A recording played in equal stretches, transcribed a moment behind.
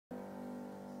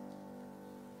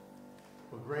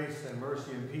Grace and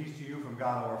mercy and peace to you from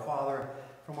God our Father,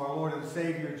 from our Lord and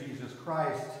Savior Jesus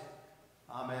Christ.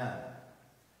 Amen.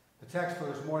 The text for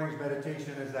this morning's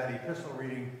meditation is that epistle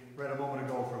reading read a moment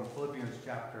ago from Philippians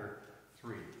chapter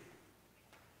 3.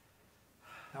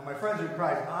 Now, my friends in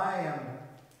Christ, I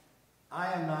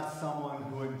am not someone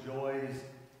who enjoys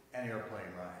an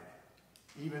airplane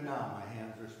ride. Even now, my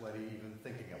hands are sweaty even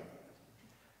thinking of it.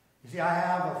 You see, I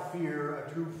have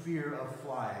a true fear of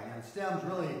flying, and it stems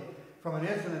really from an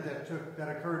incident that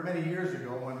occurred many years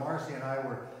ago when Marcy and I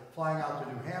were flying out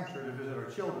to New Hampshire to visit our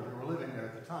children who were living there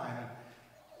at the time. And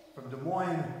from Des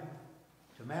Moines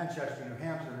to Manchester, New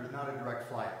Hampshire, there's not a direct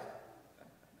flight.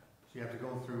 So you have to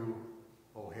go through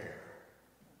O'Hare.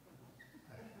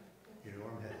 You know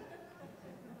where I'm headed.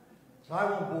 So I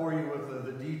won't bore you with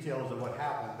the details of what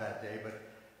happened that day, but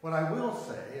what I will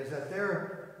say is that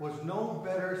there was no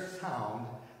better sound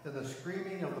than the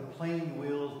screaming of the plane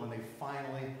wheels when they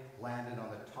finally landed on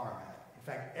the tarmac. In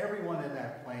fact, everyone in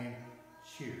that plane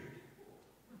cheered.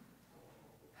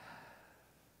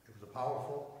 It was a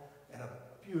powerful and a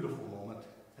beautiful moment.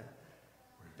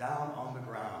 We're down on the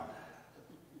ground.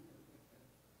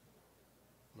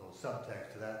 A little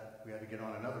subtext to that, we had to get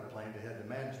on another plane to head to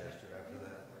Manchester after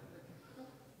that.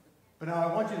 But now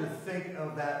I want you to think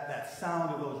of that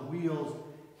sound of those wheels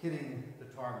hitting the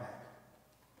tarmac.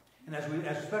 And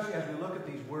especially as we look at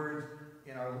these words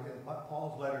in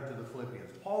Paul's letter to the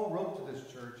Philippians, Paul wrote to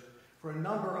this church for a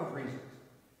number of reasons.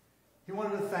 He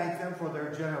wanted to thank them for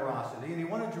their generosity, and he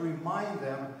wanted to remind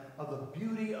them of the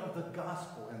beauty of the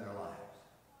gospel in their lives.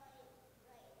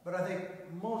 But I think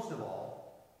most of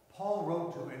all, Paul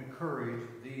wrote to encourage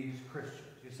these Christians.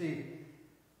 You see,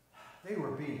 they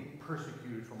were being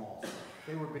persecuted from all sides.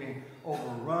 They were being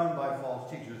overrun by false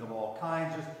teachers of all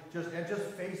kinds, just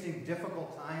facing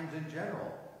difficult times in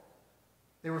general.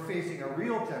 They were facing a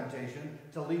real temptation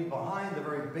to leave behind the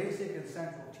very basic and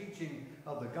central teaching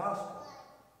of the gospel,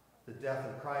 the death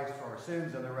of Christ for our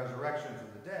sins and the resurrection from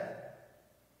the dead,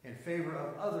 in favor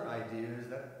of other ideas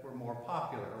that were more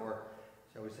popular or,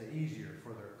 shall we say, easier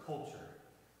for their culture.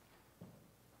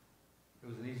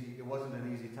 It wasn't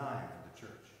an easy time for the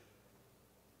church.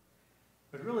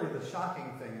 But really the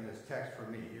shocking thing in this text for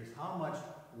me is how much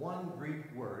one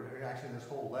Greek word, or actually this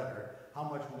whole letter, how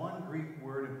much one Greek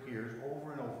word appears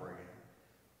over and over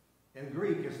again. In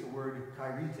Greek, it's the word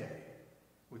kairete,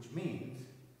 which means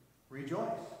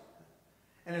rejoice.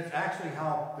 And it's actually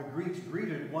how the Greeks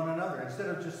greeted one another. Instead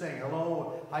of just saying,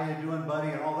 hello, how you doing, buddy,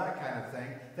 and all that kind of thing,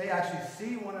 they actually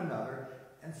see one another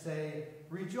and say,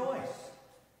 rejoice.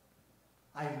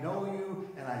 I know you,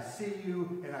 and I see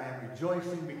you, and I am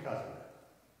rejoicing because of it.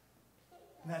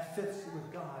 And that fits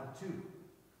with God, too.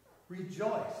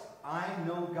 Rejoice. I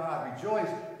know God. Rejoice.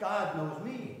 God knows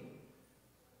me.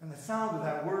 And the sound of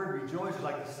that word, rejoice, is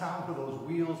like the sound of those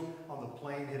wheels on the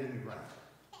plane hitting the ground.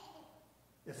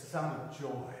 It's the sound of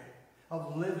joy,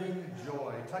 of living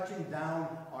joy, touching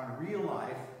down on real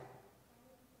life,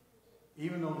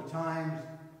 even though the times,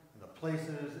 and the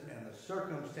places, and the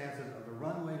circumstances of the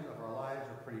runways of our lives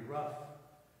are pretty rough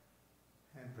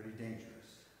and pretty dangerous.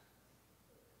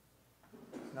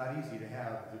 It's not easy to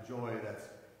have the joy that's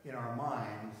in our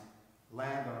minds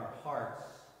land on our hearts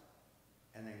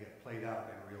and then get played out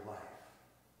in real life.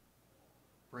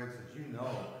 For instance,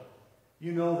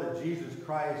 you know that Jesus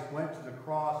Christ went to the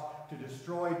cross to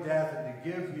destroy death and to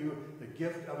give you the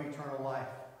gift of eternal life.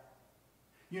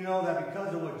 You know that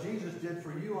because of what Jesus did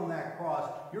for you on that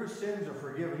cross, your sins are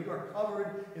forgiven. You are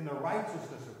covered in the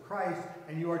righteousness of Christ,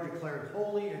 and you are declared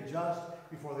holy and just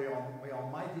before the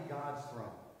Almighty God's throne.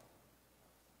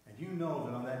 And you know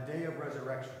that on that day of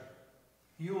resurrection,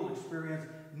 you will experience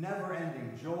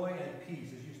never-ending joy and peace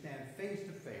as you stand face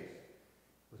to face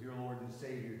with your Lord and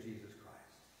Savior, Jesus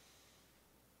Christ.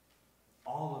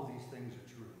 All of these things are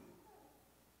true.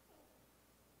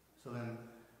 So then,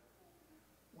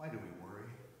 why do we worry?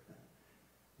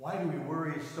 Why do we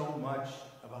worry so much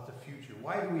about the future?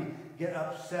 Why do we get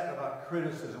upset about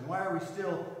criticism? Why are we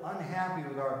still unhappy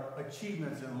with our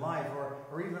achievements in life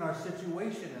or even our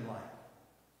situation in life?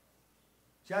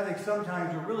 See, I think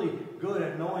sometimes we're really good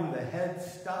at knowing the head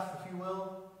stuff, if you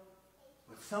will,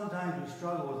 but sometimes we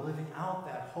struggle with living out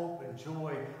that hope and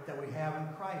joy that we have in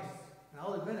Christ. And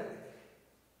I'll admit it,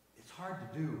 it's hard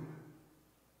to do.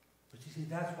 But you see,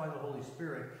 that's why the Holy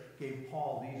Spirit gave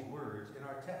Paul these words in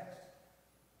our text,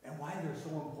 and why they're so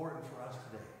important for us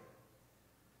today.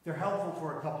 They're helpful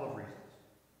for a couple of reasons.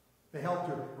 They help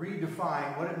to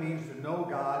redefine what it means to know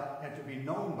God and to be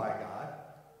known by God.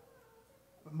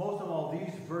 But most of all,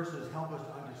 these verses help us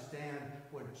to understand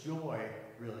what joy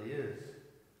really is.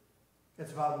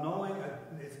 It's about knowing,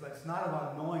 it's not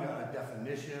about knowing a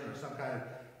definition or some kind of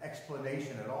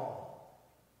explanation at all.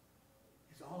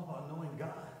 It's all about knowing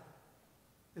God.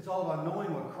 It's all about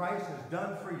knowing what Christ has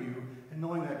done for you and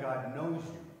knowing that God knows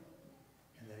you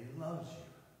and that he loves you.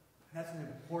 And that's an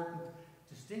important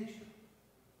distinction.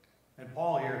 And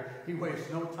Paul here, he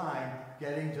wastes no time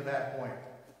getting to that point.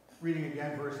 Reading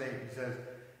again verse 8, he says,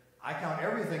 I count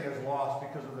everything as lost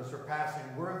because of the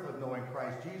surpassing worth of knowing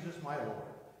Christ Jesus my Lord.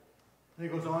 And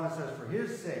he goes on and says, for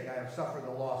his sake I have suffered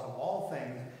the loss of all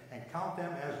things and count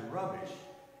them as rubbish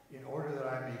in order that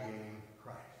I may gain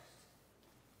Christ.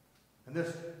 And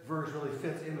this verse really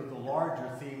fits into the larger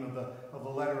theme of the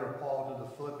letter of Paul to the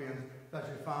Philippians that's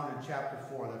found in chapter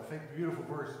 4, that beautiful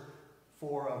verse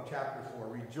 4 of chapter 4.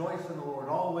 Rejoice in the Lord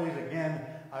always. Again,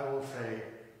 I will say,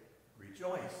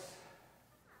 rejoice.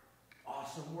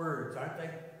 Awesome words, aren't they?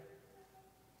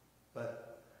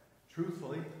 But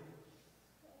truthfully,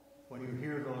 when you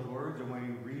hear those words and when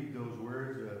you read those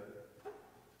words,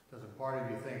 doesn't part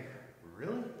of you think,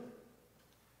 really?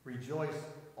 Rejoice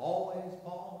always,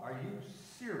 Paul? Are you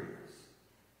serious?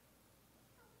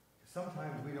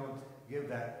 Sometimes we don't give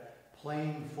that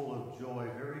plane full of joy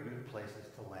very good places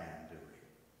to land, do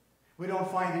we? We don't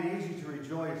find it easy to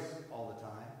rejoice all the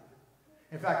time.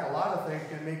 In fact, a lot of things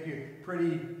can make you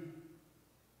pretty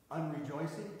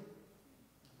unrejoicing.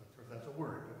 I'm not sure if that's a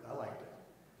word, but I liked it.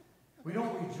 We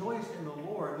don't rejoice in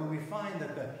the Lord when we find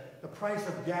that the price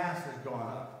of gas has gone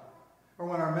up, or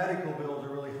when our medical bills are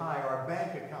really high, or our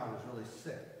bank account is really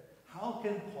sick. How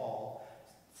can Paul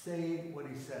say what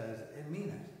he says and mean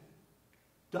it?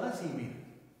 Does he mean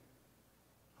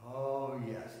it? Oh,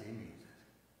 yes, he means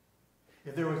it.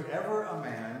 If there was ever a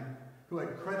man who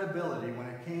had credibility when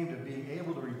it came to being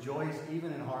able to rejoice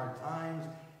even in hard times,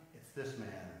 it's this man,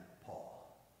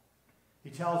 Paul. He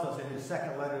tells us in his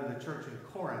second letter to the church in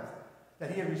Corinth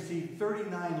that he had received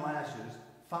 39 lashes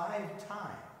 5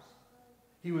 times.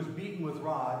 He was beaten with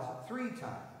rods 3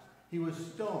 times. He was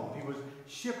stoned. He was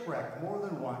shipwrecked more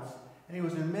than once. And he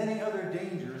was in many other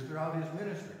dangers throughout his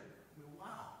ministry. Wow.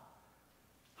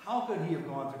 How could he have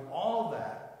gone through all of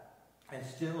that and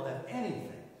still have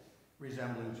anything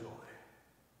resembling joy?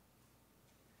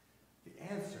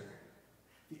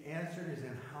 The answer is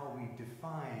in how we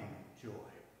define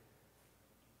joy.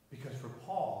 Because for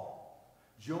Paul,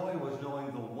 joy was knowing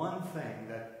the one thing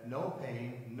that no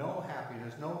pain, no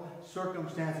happiness, no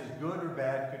circumstances, good or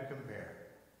bad, could compare.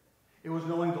 It was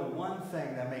knowing the one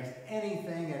thing that makes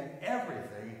anything and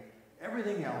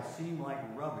everything else seem like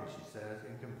rubbish, he says,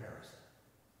 in comparison.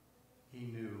 He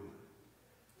knew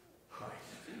Christ.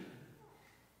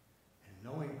 And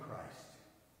knowing Christ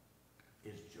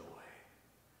is joy.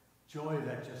 Joy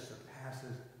that just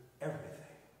surpasses everything.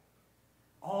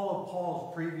 All of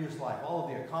Paul's previous life, all of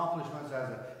the accomplishments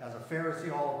as a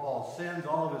Pharisee, all of Paul's sins,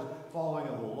 all of his following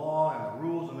of the law and the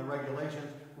rules and the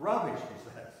regulations, rubbish, he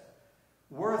says.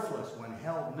 Worthless when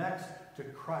held next to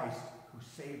Christ who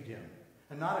saved him.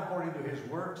 And not according to his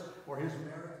works or his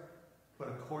merit, but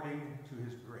according to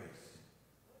his grace.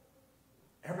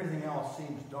 Everything else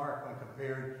seems dark when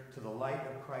compared to the light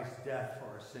of Christ's death for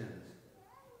our sins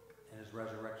and his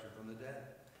resurrection from the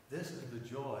dead. This is the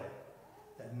joy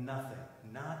that nothing,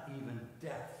 not even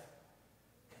death,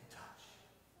 can touch.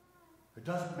 It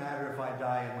doesn't matter if I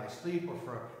die in my sleep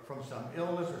or from some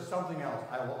illness or something else.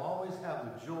 I will always have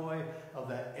the joy of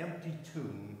that empty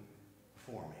tomb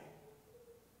before me.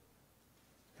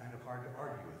 It's kind of hard to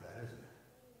argue with that, isn't it?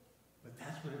 But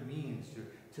that's what it means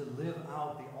to live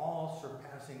out the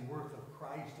all-surpassing worth of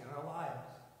Christ in our lives.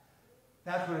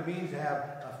 That's what it means to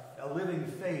have a living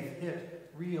faith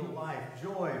hit real life.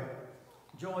 Joy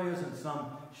isn't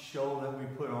some show that we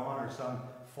put on or some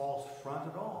false front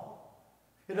at all.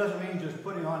 It doesn't mean just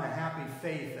putting on a happy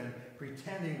faith and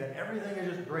pretending that everything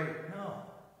is just great.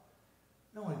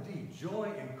 No, indeed.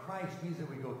 Joy in Christ means that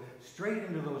we go straight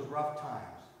into those rough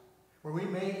times where we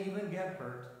may even get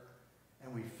hurt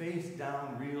and we face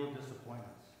down real disappointments.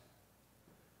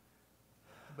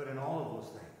 But in all of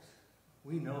those things,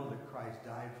 we know that Christ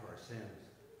died for our sins,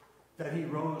 that he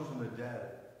rose from the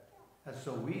dead. And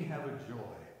so we have a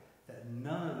joy that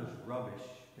none of this rubbish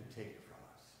can take from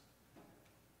us.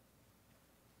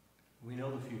 We know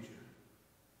the future.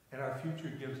 And our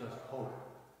future gives us hope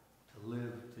to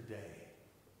live today.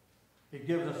 It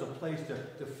gives us a place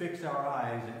to fix our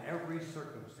eyes in every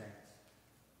circumstance.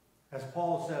 As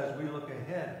Paul says, we look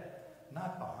ahead,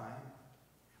 not behind.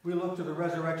 We look to the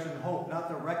resurrection hope, not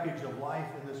the wreckage of life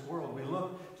in this world. We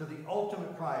look to the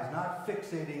ultimate prize, not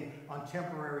fixating on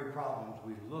temporary problems.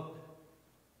 We look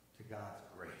to God's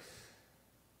grace.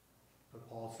 But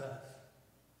Paul says,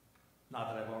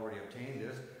 not that I've already obtained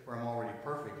this, or I'm already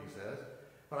perfect, he says,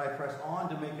 but I press on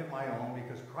to make it my own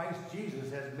because Christ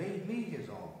Jesus has made me his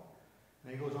own.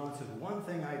 And he goes on and says, one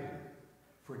thing I do,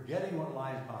 forgetting what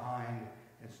lies behind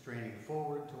and straining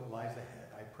forward to what lies ahead,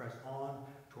 I press on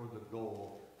toward the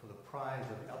goal for the prize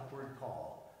of the upward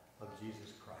call of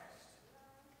Jesus Christ.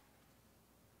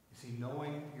 You see,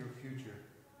 knowing your future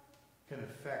can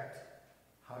affect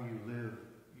how you live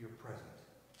your present.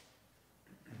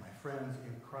 And my friends,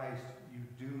 in Christ, you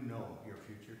do know your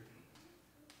future.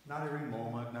 Not every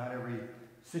moment, not every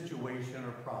situation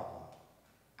or problem,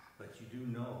 but you do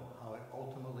know how it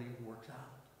ultimately works out.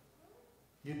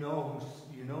 You know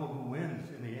who wins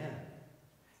in the end.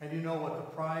 And you know what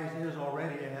the prize is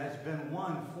already and has been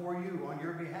won for you on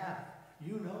your behalf.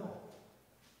 You know.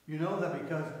 You know that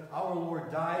because our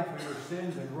Lord died for your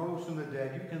sins and rose from the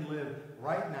dead, you can live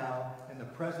right now in the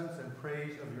presence and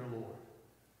praise of your Lord.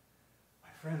 My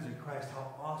friends in Christ,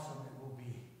 how awesome it will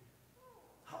be.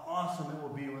 How awesome it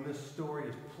will be when this story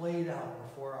is played out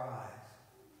before our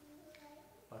eyes.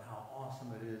 But how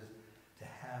awesome it is to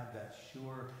have that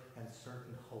sure and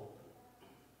certain hope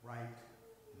right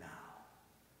now.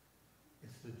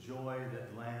 It's the joy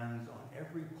that lands on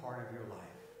every part of your life.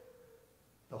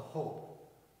 The hope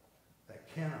that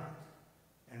cannot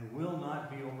and will not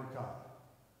be overcome.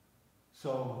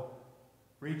 So,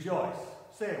 rejoice.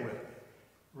 Say it with me.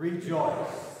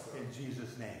 Rejoice in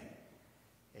Jesus' name.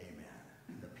 Amen.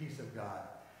 And the peace of God,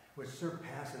 which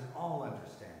surpasses all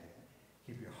understanding,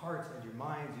 keep your hearts and your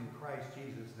minds in Christ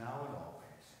Jesus now and always.